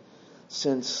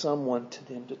 Send someone to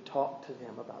them to talk to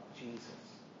them about Jesus.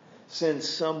 Send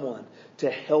someone to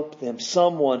help them.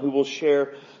 Someone who will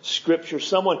share Scripture.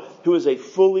 Someone who is a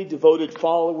fully devoted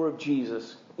follower of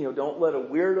Jesus. Don't let a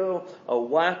weirdo, a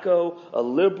wacko, a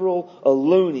liberal, a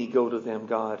loony go to them,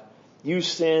 God. You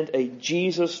send a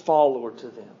Jesus follower to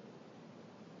them.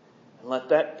 And let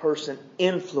that person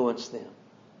influence them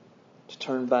to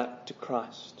turn back to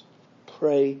Christ.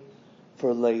 Pray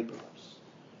for laborers.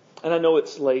 And I know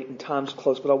it's late and time's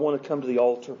close, but I want to come to the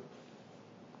altar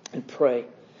and pray.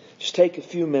 Just take a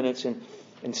few minutes and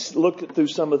look through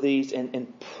some of these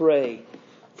and pray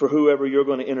for whoever you're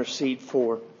going to intercede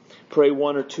for. Pray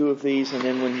one or two of these, and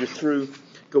then when you're through,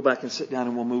 go back and sit down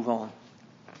and we'll move on.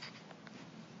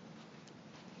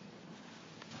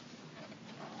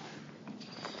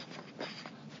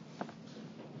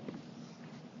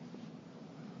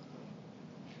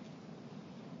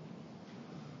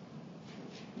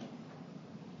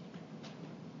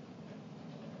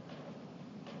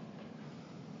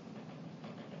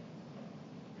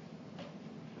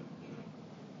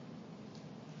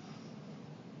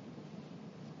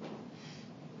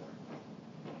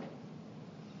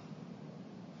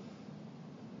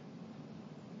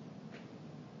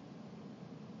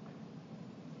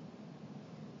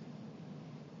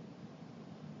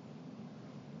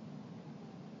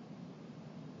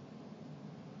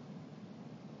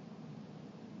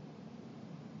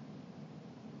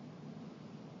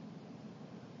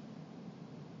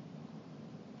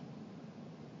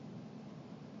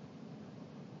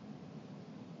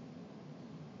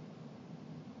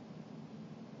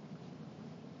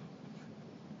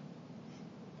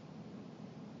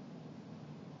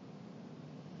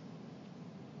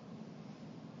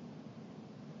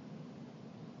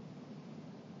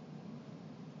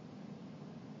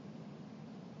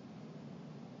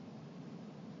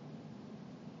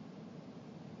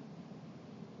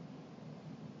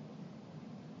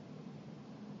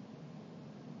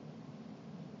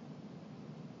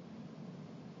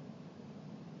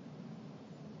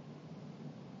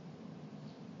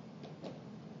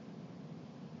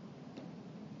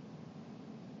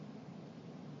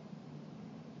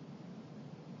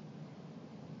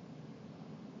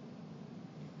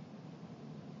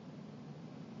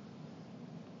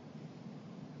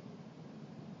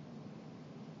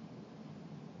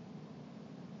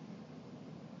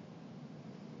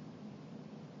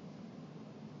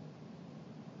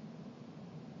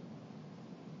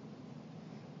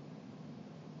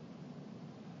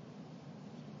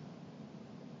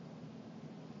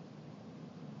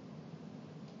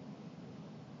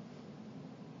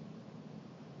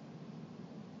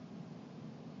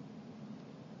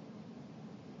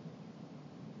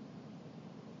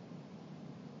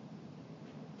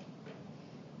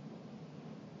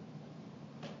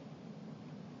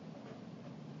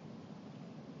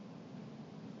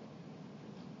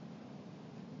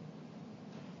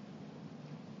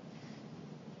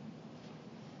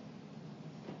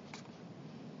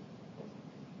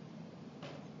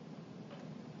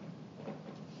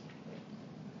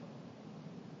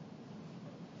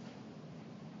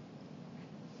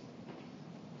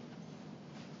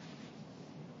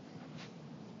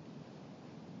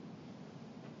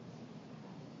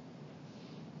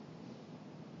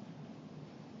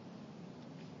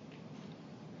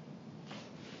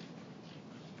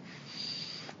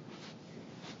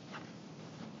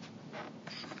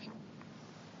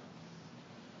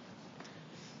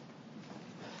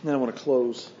 And then I want to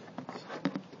close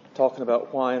talking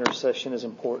about why intercession is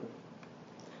important.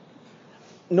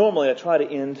 Normally I try to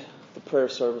end the prayer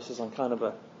services on kind of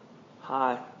a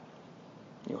high,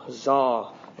 huzzah,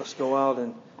 let's go out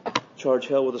and charge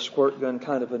hell with a squirt gun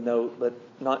kind of a note, but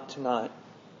not tonight.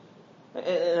 And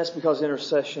that's because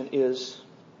intercession is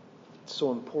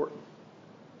so important.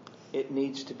 It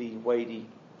needs to be weighty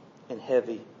and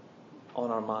heavy on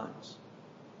our minds.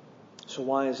 So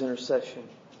why is intercession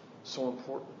so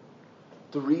important?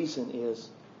 The reason is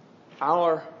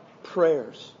our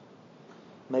prayers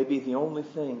may be the only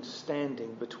thing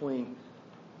standing between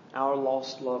our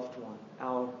lost loved one,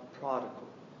 our prodigal,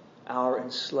 our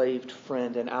enslaved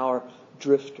friend, and our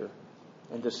drifter,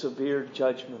 and the severe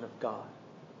judgment of God.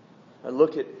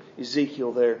 Look at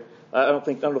Ezekiel there. I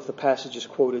don't know if the passage is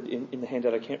quoted in the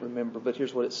handout. I can't remember, but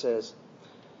here's what it says.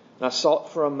 And I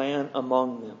sought for a man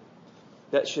among them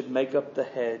that should make up the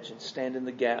hedge and stand in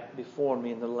the gap before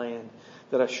me in the land,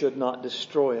 that I should not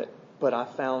destroy it. But I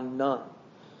found none.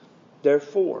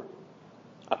 Therefore,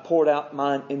 I poured out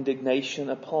mine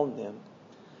indignation upon them.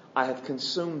 I have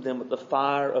consumed them with the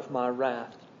fire of my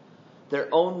wrath. Their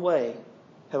own way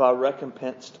have I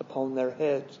recompensed upon their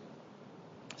heads,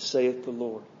 saith the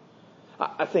Lord.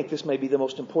 I think this may be the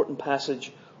most important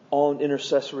passage on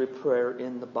intercessory prayer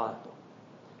in the Bible.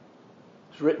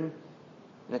 It's written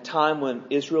in a time when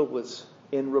Israel was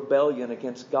in rebellion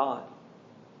against God,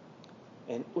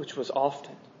 and which was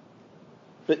often.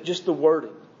 But just the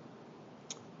wording,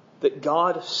 that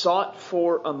God sought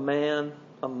for a man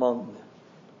among them.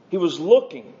 He was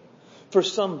looking for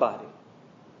somebody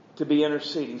to be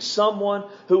interceding. Someone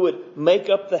who would make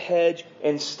up the hedge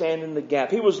and stand in the gap.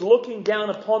 He was looking down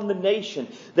upon the nation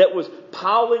that was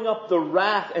piling up the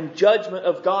wrath and judgment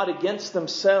of God against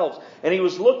themselves. And He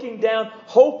was looking down,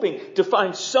 hoping to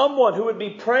find someone who would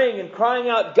be praying and crying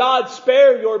out, God,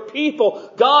 spare your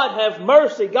people. God, have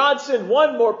mercy. God, send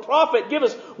one more prophet. Give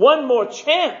us one more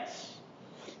chance.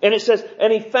 And it says,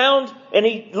 and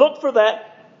he looked for that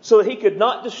so that He could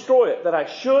not destroy it, that I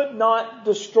should not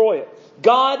destroy it.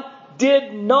 God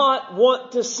did not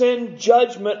want to send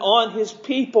judgment on His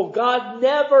people. God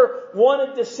never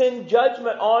wanted to send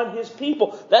judgment on His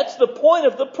people. That's the point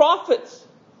of the prophets.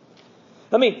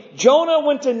 I mean, Jonah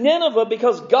went to Nineveh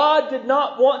because God did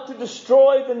not want to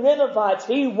destroy the Ninevites.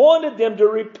 He wanted them to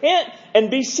repent and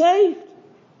be saved.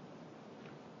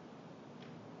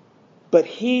 But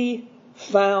he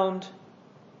found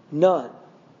none.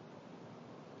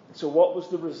 So what was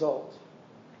the result?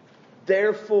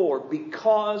 Therefore,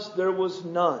 because there was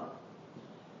none,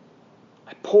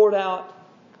 I poured out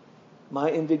my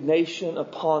indignation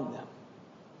upon them.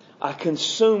 I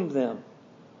consumed them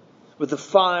with the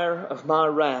fire of my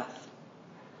wrath.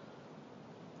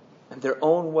 And their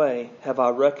own way have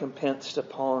I recompensed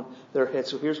upon their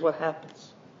heads. So here's what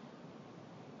happens.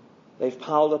 They've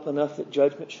piled up enough that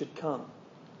judgment should come.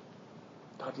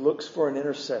 God looks for an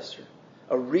intercessor,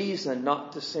 a reason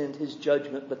not to send His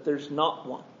judgment, but there's not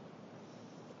one.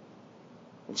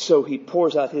 And so He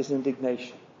pours out His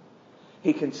indignation.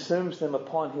 He consumes them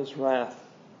upon His wrath.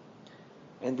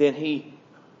 And then He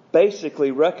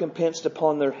basically recompensed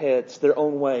upon their heads their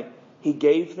own way. He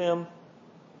gave them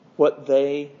what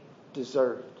they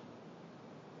deserved.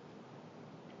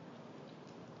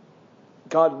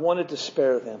 God wanted to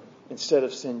spare them instead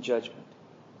of send judgment.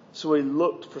 So He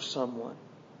looked for someone.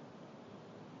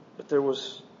 But there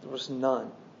was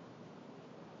none.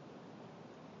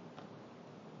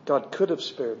 God could have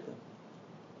spared them.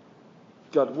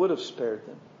 God would have spared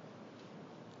them.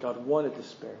 God wanted to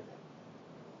spare them.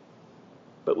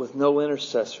 But with no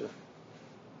intercessor,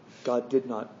 God did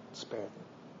not spare them.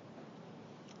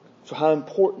 So how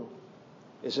important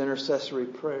is intercessory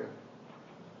prayer?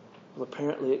 Well,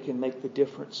 apparently it can make the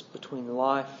difference between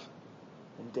life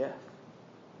and death.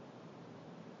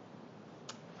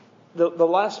 The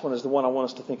last one is the one I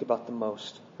want us to think about the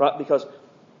most, right? Because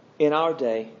in our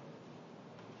day,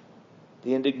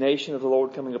 the indignation of the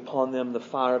Lord coming upon them, the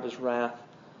fire of His wrath,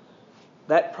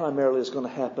 that primarily is going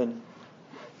to happen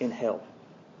in hell.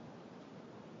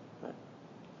 Right?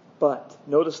 But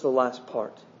notice the last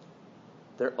part.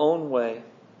 Their own way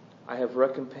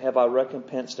have I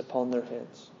recompensed upon their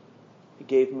heads. He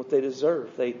gave them what they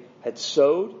deserved. They had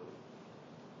sowed,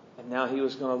 and now He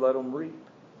was going to let them reap.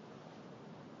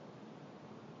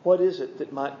 What is it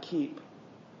that might keep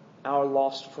our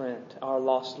lost friend, our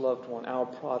lost loved one, our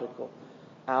prodigal,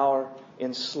 our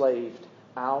enslaved,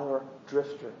 our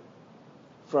drifter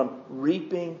from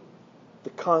reaping the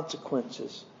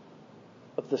consequences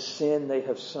of the sin they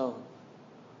have sown?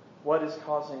 What is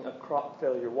causing a crop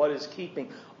failure? What is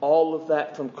keeping all of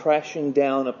that from crashing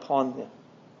down upon them?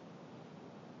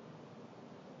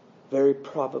 Very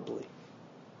probably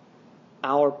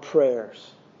our prayers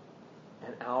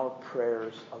and our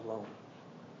prayers alone.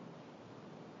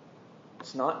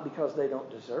 It's not because they don't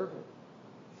deserve it.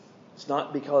 It's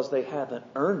not because they haven't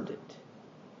earned it.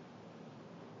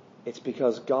 It's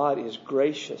because God is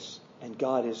gracious and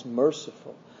God is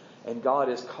merciful and God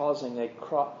is causing a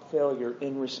crop failure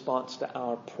in response to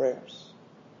our prayers.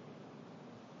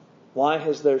 Why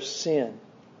has their sin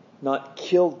not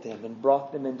killed them and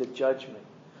brought them into judgment?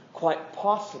 Quite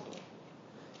possibly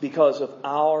because of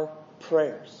our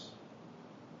prayers.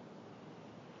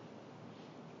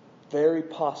 Very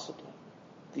possibly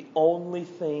the only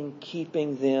thing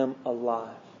keeping them alive.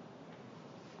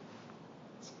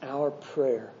 It's our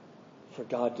prayer for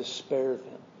God to spare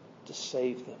them, to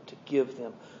save them, to give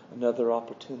them another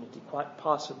opportunity. Quite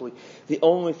possibly the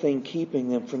only thing keeping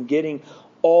them from getting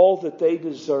all that they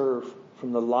deserve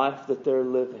from the life that they're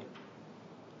living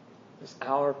is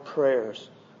our prayers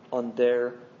on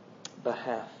their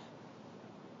behalf.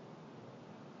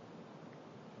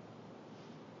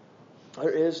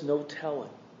 There is no telling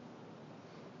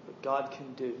what God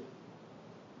can do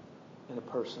in a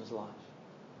person's life.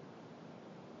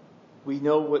 We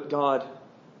know what God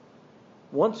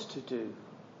wants to do.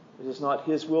 It is not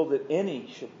His will that any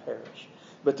should perish,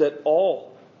 but that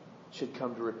all should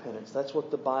come to repentance. That's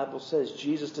what the Bible says.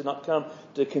 Jesus did not come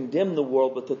to condemn the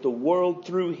world, but that the world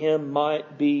through Him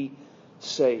might be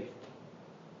saved.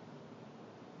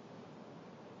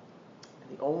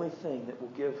 And the only thing that will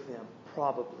give them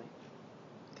probably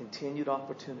continued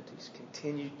opportunities,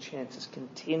 continued chances,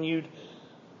 continued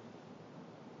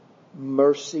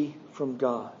mercy from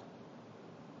God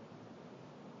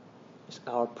is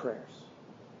our prayers.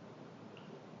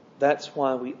 That's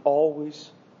why we always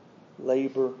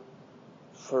labor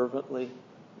fervently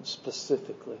and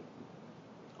specifically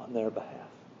on their behalf.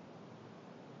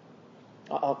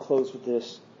 I'll close with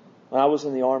this. When I was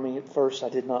in the army at first, I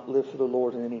did not live for the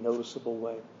Lord in any noticeable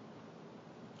way.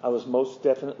 I was most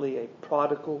definitely a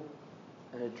prodigal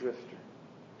and a drifter.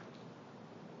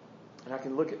 And I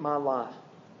can look at my life,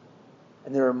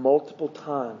 and there are multiple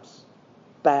times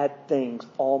bad things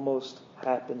almost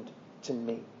happened to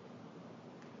me.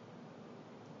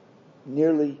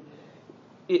 Nearly,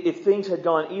 if things had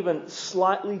gone even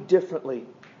slightly differently,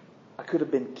 I could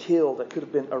have been killed, I could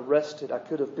have been arrested, I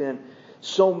could have been,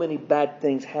 so many bad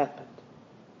things happened.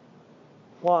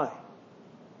 Why?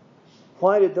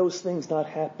 Why did those things not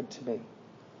happen to me?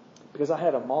 Because I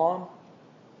had a mom,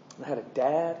 and I had a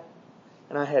dad,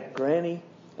 and I had Granny,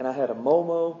 and I had a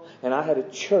Momo, and I had a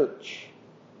church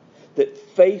that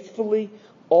faithfully,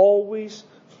 always,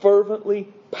 fervently,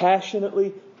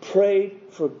 passionately prayed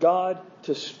for God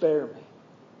to spare me.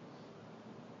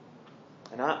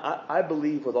 And I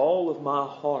believe with all of my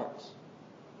heart,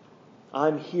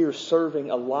 I'm here serving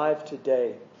alive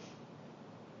today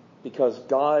because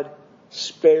God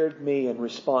spared me in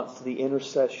response to the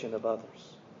intercession of others.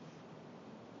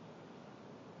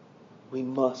 We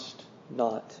must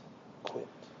not quit.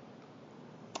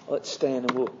 Let's stand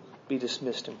and we'll be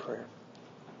dismissed in prayer.